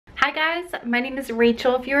Hi guys, my name is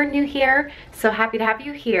Rachel if you're new here. So happy to have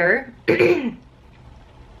you here.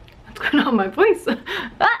 What's going on with my voice?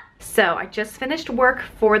 So I just finished work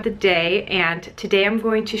for the day, and today I'm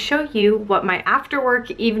going to show you what my after work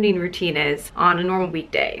evening routine is on a normal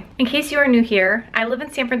weekday. In case you are new here, I live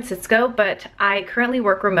in San Francisco, but I currently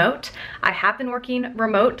work remote. I have been working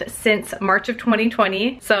remote since March of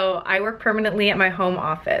 2020, so I work permanently at my home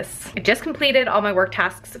office. I just completed all my work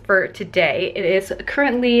tasks for today. It is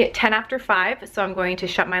currently 10 after 5, so I'm going to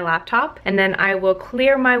shut my laptop and then I will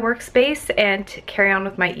clear my workspace and carry on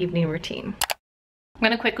with my evening routine. I'm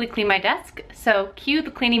gonna quickly clean my desk, so cue the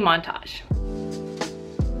cleaning montage.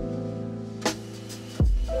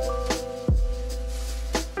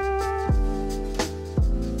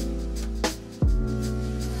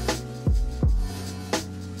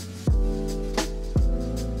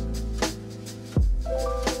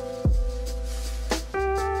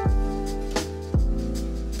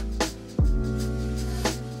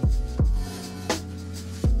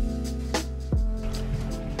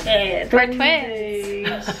 We're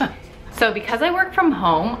twins. So because I work from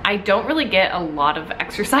home, I don't really get a lot of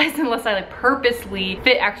exercise unless I purposely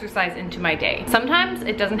fit exercise into my day. Sometimes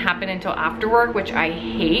it doesn't happen until after work, which I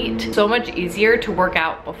hate. So much easier to work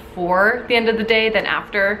out before the end of the day than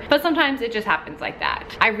after, but sometimes it just happens like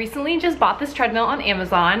that. I recently just bought this treadmill on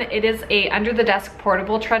Amazon. It is a under the desk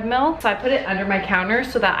portable treadmill. So I put it under my counter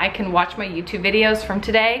so that I can watch my YouTube videos from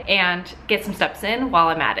today and get some steps in while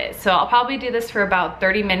I'm at it. So I'll probably do this for about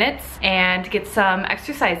 30 minutes and get some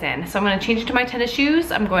exercise in. So I'm gonna change into my tennis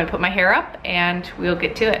shoes. I'm going to put my hair up and we'll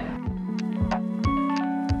get to it.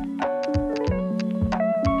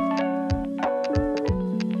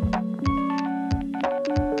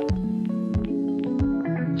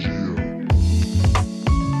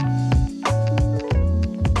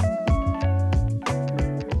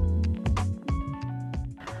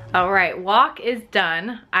 All right, walk is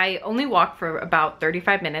done. I only walk for about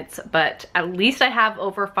 35 minutes, but at least I have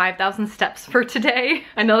over 5,000 steps for today.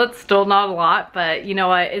 I know that's still not a lot, but you know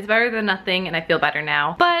what? It's better than nothing and I feel better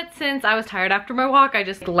now. But since I was tired after my walk, I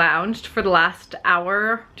just lounged for the last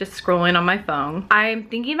hour, just scrolling on my phone. I'm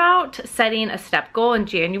thinking about setting a step goal in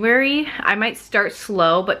January. I might start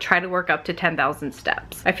slow, but try to work up to 10,000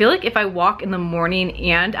 steps. I feel like if I walk in the morning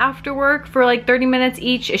and after work for like 30 minutes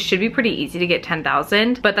each, it should be pretty easy to get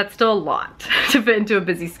 10,000, but that's still a lot to fit into a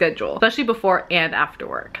busy schedule, especially before and after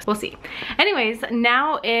work. We'll see. Anyways,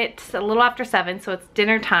 now it's a little after 7, so it's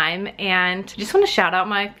dinner time, and I just want to shout out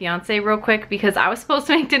my fiance real quick because I was supposed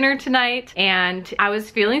to make dinner tonight and I was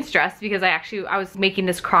feeling stressed because I was making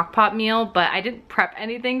this crock pot meal, but I didn't prep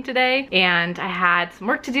anything today and I had some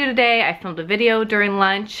work to do today. I filmed a video during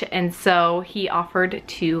lunch, and so he offered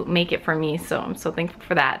to make it for me, so I'm so thankful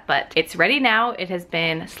for that. But it's ready now. It has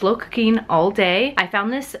been slow cooking all day. I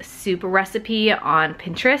found this soup recipe on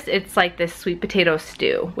Pinterest. It's like this sweet potato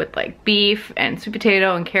stew with like beef and sweet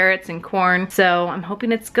potato and carrots and corn. So I'm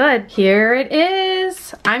hoping it's good. Here it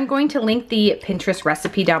is. I'm going to link the Pinterest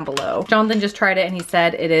recipe down below. Jonathan just tried it and he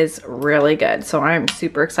said it is really good. So I'm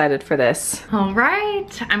super excited for this. All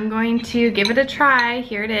right, I'm going to give it a try.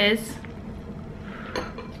 Here it is.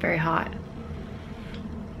 It's very hot.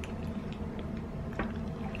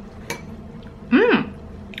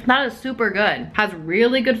 That is super good. Has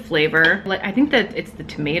really good flavor. Like, I think that it's the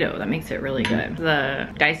tomato that makes it really good. The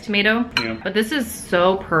diced tomato. Yeah. But this is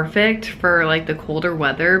so perfect for like the colder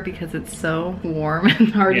weather because it's so warm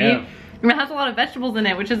and hearty. Yeah. And it has a lot of vegetables in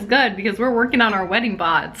it, which is good because we're working on our wedding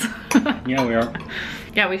bods. Yeah, we are.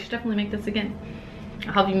 Yeah, we should definitely make this again.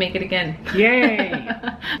 I'll help you make it again. Yay!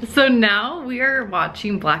 So now we are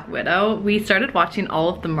watching Black Widow. We started watching all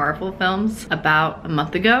of the Marvel films about a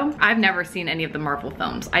month ago. I've never seen any of the Marvel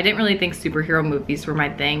films. I didn't really think superhero movies were my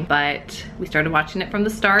thing, but we started watching it from the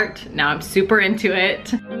start. Now I'm super into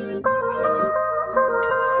it.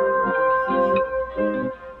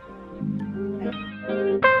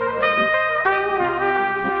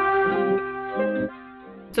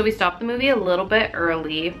 So we stopped the movie a little bit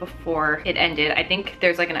early before it ended. I think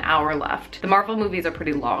there's like an hour left. The Marvel movies are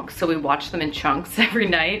pretty long, so we watch them in chunks every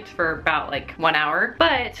night for about like 1 hour.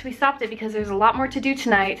 But we stopped it because there's a lot more to do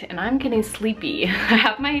tonight and I'm getting sleepy. I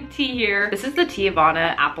have my tea here. This is the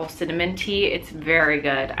Teavana apple cinnamon tea. It's very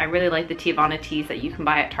good. I really like the Teavana teas that you can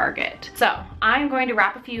buy at Target. So I'm going to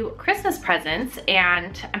wrap a few Christmas presents,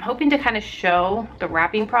 and I'm hoping to kind of show the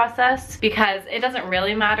wrapping process because it doesn't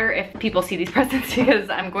really matter if people see these presents because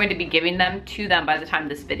I'm going going to be giving them to them by the time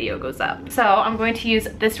this video goes up. So I'm going to use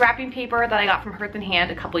this wrapping paper that I got from Hearth & Hand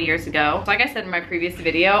a couple years ago. So like I said in my previous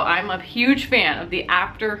video, I'm a huge fan of the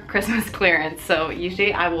after Christmas clearance. So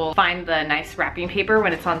usually I will find the nice wrapping paper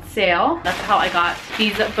when it's on sale. That's how I got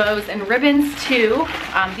these bows and ribbons too.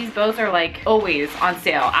 These bows are like always on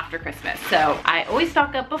sale after Christmas. So I always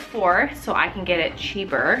stock up before so I can get it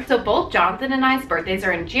cheaper. So both Jonathan and I's birthdays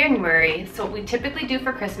are in January. So what we typically do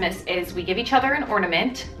for Christmas is we give each other an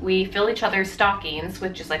ornament. We fill each other's stockings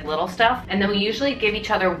with just like little stuff. And then we usually give each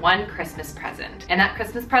other one Christmas present. And that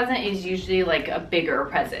Christmas present is usually like a bigger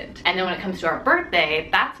present. And then when it comes to our birthday,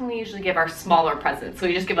 that's when we usually give our smaller presents. So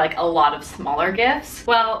we just give like a lot of smaller gifts.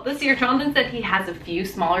 Well, this year Jonathan said he has a few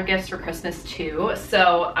smaller gifts for Christmas too.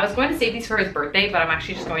 So I was going to save these for his birthday, but I'm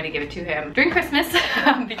actually just going to give it to him during Christmas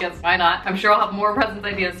because why not? I'm sure I'll have more presents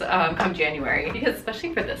ideas come January, because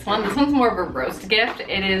especially for this one's more of a roast gift.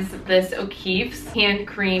 It is this O'Keeffe's hand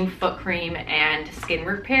cream, foot cream, and skin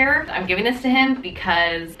repair. I'm giving this to him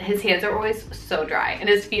because his hands are always so dry and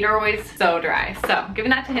his feet are always so dry. So I'm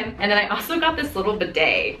giving that to him. And then I also got this little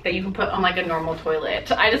bidet that you can put on like a normal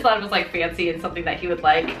toilet. I just thought it was like fancy and something that he would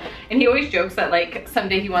like. And he always jokes that like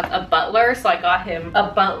someday he wants a butler, so I got him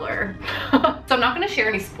a butler. So I'm not gonna share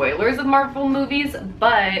any spoilers of Marvel movies,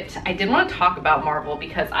 but I did want to talk about Marvel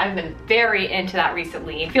because I've been very into that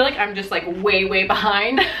recently. I feel like I'm just like way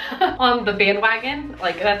behind on the bandwagon.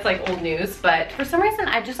 Like that's like old news, but for some reason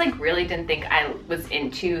I just like really didn't think I was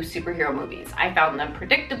into superhero movies. I found them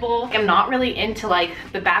predictable. I'm not really into like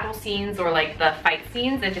the battle scenes or like the fight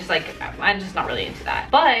scenes. It's just like, I'm just not really into that.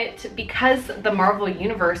 But because the Marvel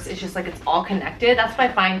universe is just like, it's all connected, that's what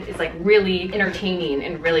I find is like really entertaining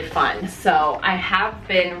and really fun. So I have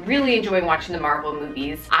been really enjoying watching the Marvel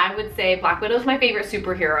movies. I would say Black Widow is my favorite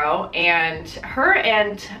superhero, and her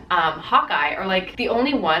and Hawkeye are like the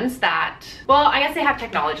only ones that, well, I guess they have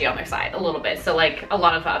technology on their side a little bit. So like a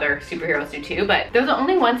lot of other superheroes do too, but they're the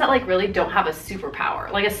only ones that like really don't have a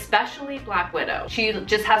superpower. Like especially Black Widow. She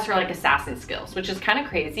just has her like assassin skills, which is kind of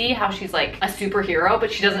crazy how she's like a superhero,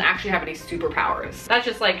 but she doesn't actually have any superpowers. That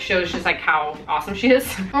just like shows just like how awesome she is.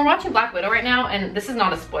 We're watching Black Widow right now, and this is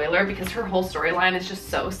not a spoiler because her whole storyline is just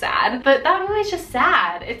so sad, but that movie is just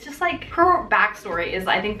sad. It's just like her backstory is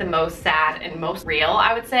I think the most sad and most real,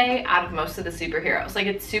 I would say, out of most of the superheroes. Like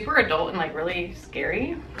it's super adult and like really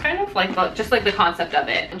scary, kind of like just like the concept of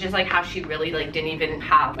it, and just like how she really like didn't even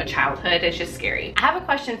have a childhood. It's just scary. I have a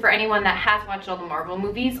question for anyone that has watched all the Marvel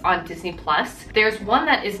movies on Disney Plus. There's one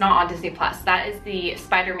that is not on Disney Plus. That is the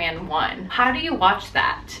Spider-Man one. How do you watch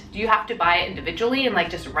that? Do you have to buy it individually and like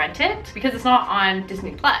just rent it? Because it's not on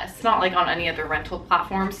Disney Plus. It's not like on any other rental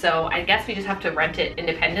platform. So I guess we just have to rent it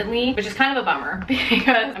independently, which is kind of a bummer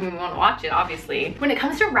because I mean, we want to watch it obviously. When it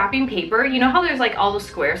comes to wrapping paper, you know how there's like all the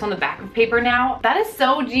squares on the back of paper now? That is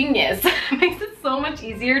so genius. It makes it so much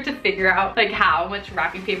easier to figure out like how much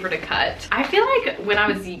wrapping paper to cut. I feel like when I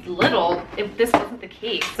was little, if this wasn't the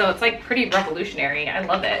case. So it's like pretty revolutionary. I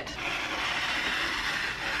love it.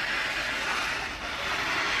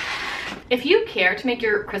 If you care to make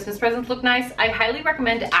your Christmas presents look nice, I highly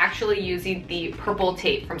recommend actually using the purple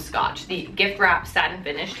tape from Scotch, the gift wrap satin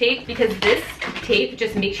finish tape, because this tape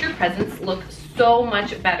just makes your presents look so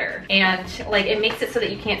much better, and like it makes it so that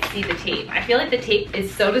you can't see the tape. I feel like the tape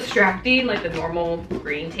is so distracting, like the normal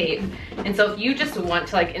green tape, and so if you just want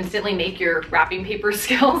to like instantly make your wrapping paper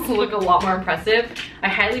skills look a lot more impressive, I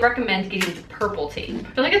highly recommend getting the purple tape.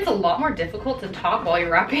 I feel like it's a lot more difficult to talk while you're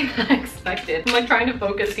wrapping than I expected. I'm like trying to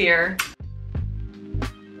focus here.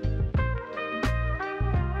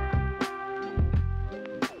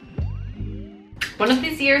 One of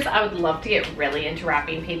these years, I would love to get really into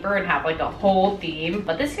wrapping paper and have like a whole theme,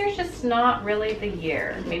 but this year's just not really the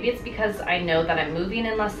year. Maybe it's because I know that I'm moving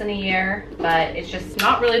in less than a year, but it's just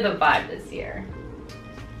not really the vibe this year.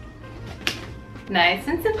 Nice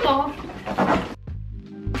and simple.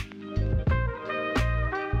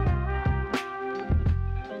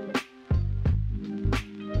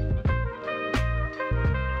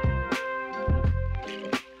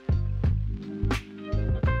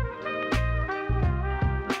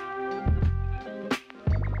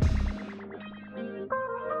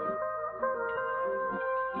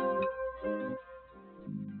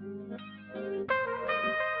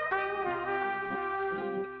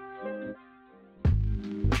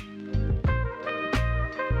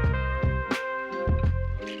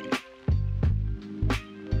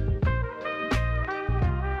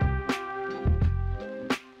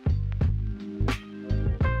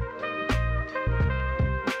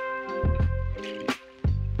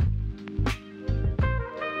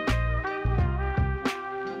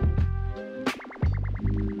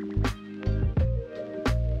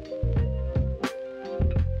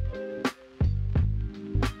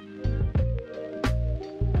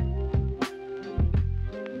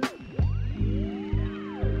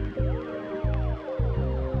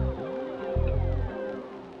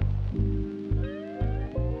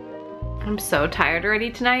 I'm so tired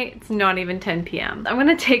already tonight. It's not even 10 p.m. I'm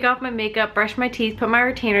gonna take off my makeup, brush my teeth, put my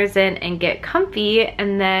retainers in, and get comfy.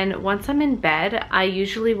 And then once I'm in bed, I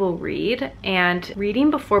usually will read. And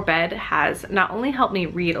reading before bed has not only helped me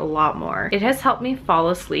read a lot more, it has helped me fall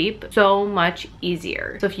asleep so much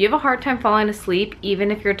easier. So if you have a hard time falling asleep,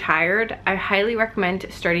 even if you're tired, I highly recommend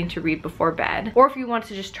starting to read before bed. Or if you want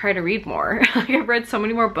to just try to read more. I've read so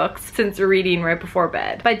many more books since reading right before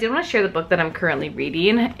bed. But I did want to share the book that I'm currently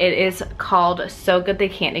reading. It is called So Good They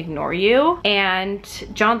Can't Ignore You, and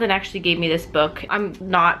Jonathan actually gave me this book. I'm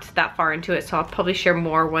not that far into it, so I'll probably share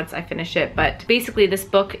more once I finish it, but basically this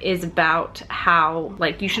book is about how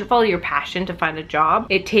like you shouldn't follow your passion to find a job.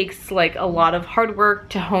 It takes like a lot of hard work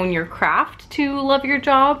to hone your craft to love your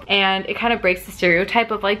job, and it kind of breaks the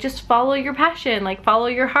stereotype of like just follow your passion, like follow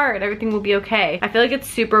your heart, everything will be okay. I feel like it's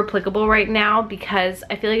super applicable right now because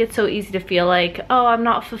I feel like it's so easy to feel like, oh, I'm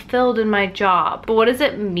not fulfilled in my job. But what does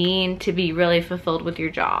it mean to be really fulfilled with your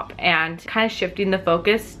job? And kind of shifting the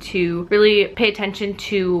focus to really pay attention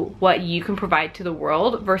to what you can provide to the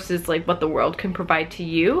world versus like what the world can provide to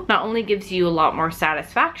you not only gives you a lot more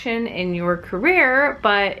satisfaction in your career,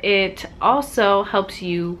 but it also helps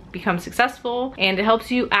you become successful, and it helps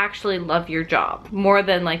you actually love your job more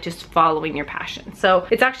than like just following your passion. So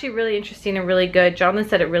it's actually really interesting and really good. Jonathan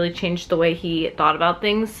said it really changed the way he thought about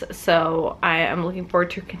things, so I am looking forward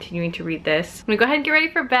to continuing to read this. I'm gonna go ahead and get ready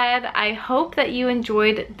for bed. I hope that you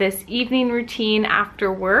enjoyed this evening routine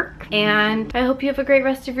after work, and I hope you have a great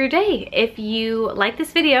rest of your day. If you like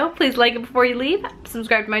this video, please like it before you leave.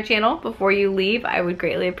 Subscribe to my channel before you leave. I would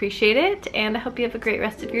greatly appreciate it, and I hope you have a great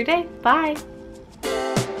rest of your day. Bye.